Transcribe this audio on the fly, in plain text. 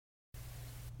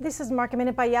This is Market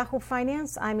Minute by Yahoo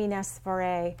Finance. I'm Ines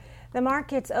Ferre. The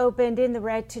markets opened in the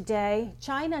red today.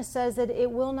 China says that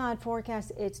it will not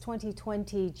forecast its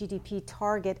 2020 GDP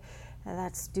target.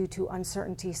 That's due to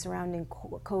uncertainty surrounding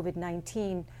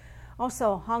COVID-19.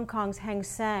 Also, Hong Kong's Hang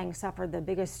Seng suffered the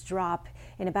biggest drop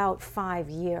in about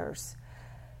 5 years.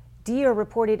 Deere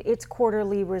reported its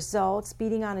quarterly results,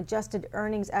 beating on adjusted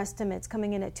earnings estimates,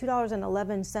 coming in at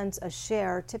 $2.11 a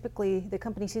share. Typically, the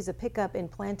company sees a pickup in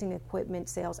planting equipment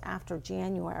sales after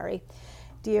January.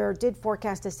 Deere did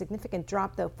forecast a significant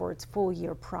drop, though, for its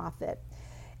full-year profit.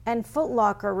 And Foot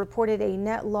Locker reported a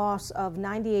net loss of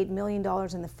 $98 million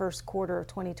in the first quarter of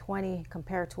 2020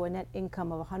 compared to a net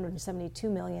income of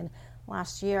 $172 million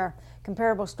last year.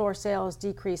 Comparable store sales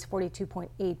decreased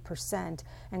 42.8%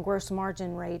 and gross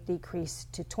margin rate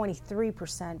decreased to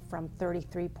 23% from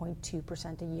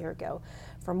 33.2% a year ago.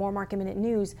 For more Market Minute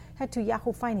news, head to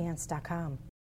yahoofinance.com.